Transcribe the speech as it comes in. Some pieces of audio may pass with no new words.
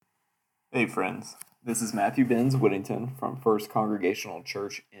Hey friends, this is Matthew Benz Whittington from First Congregational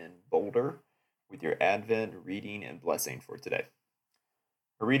Church in Boulder with your Advent reading and blessing for today.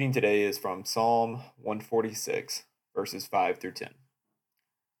 Our reading today is from Psalm 146, verses 5 through 10.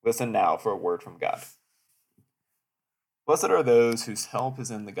 Listen now for a word from God. Blessed are those whose help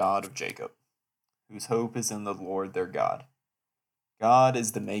is in the God of Jacob, whose hope is in the Lord their God. God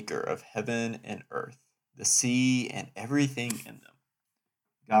is the maker of heaven and earth, the sea and everything in them.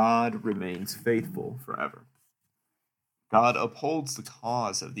 God remains faithful forever. God upholds the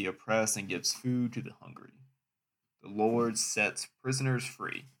cause of the oppressed and gives food to the hungry. The Lord sets prisoners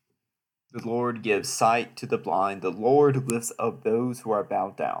free. The Lord gives sight to the blind. The Lord lifts up those who are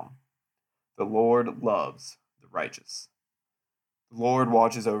bowed down. The Lord loves the righteous. The Lord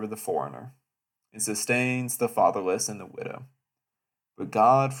watches over the foreigner and sustains the fatherless and the widow. But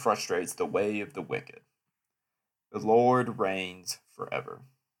God frustrates the way of the wicked. The Lord reigns forever.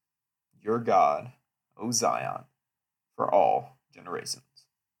 Your God, O Zion, for all generations.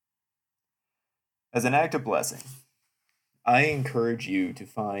 As an act of blessing, I encourage you to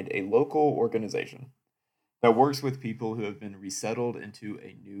find a local organization that works with people who have been resettled into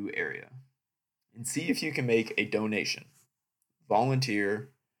a new area and see if you can make a donation, volunteer,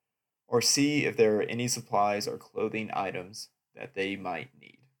 or see if there are any supplies or clothing items that they might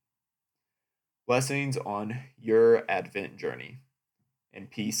need. Blessings on your Advent journey, and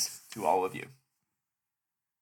peace to all of you.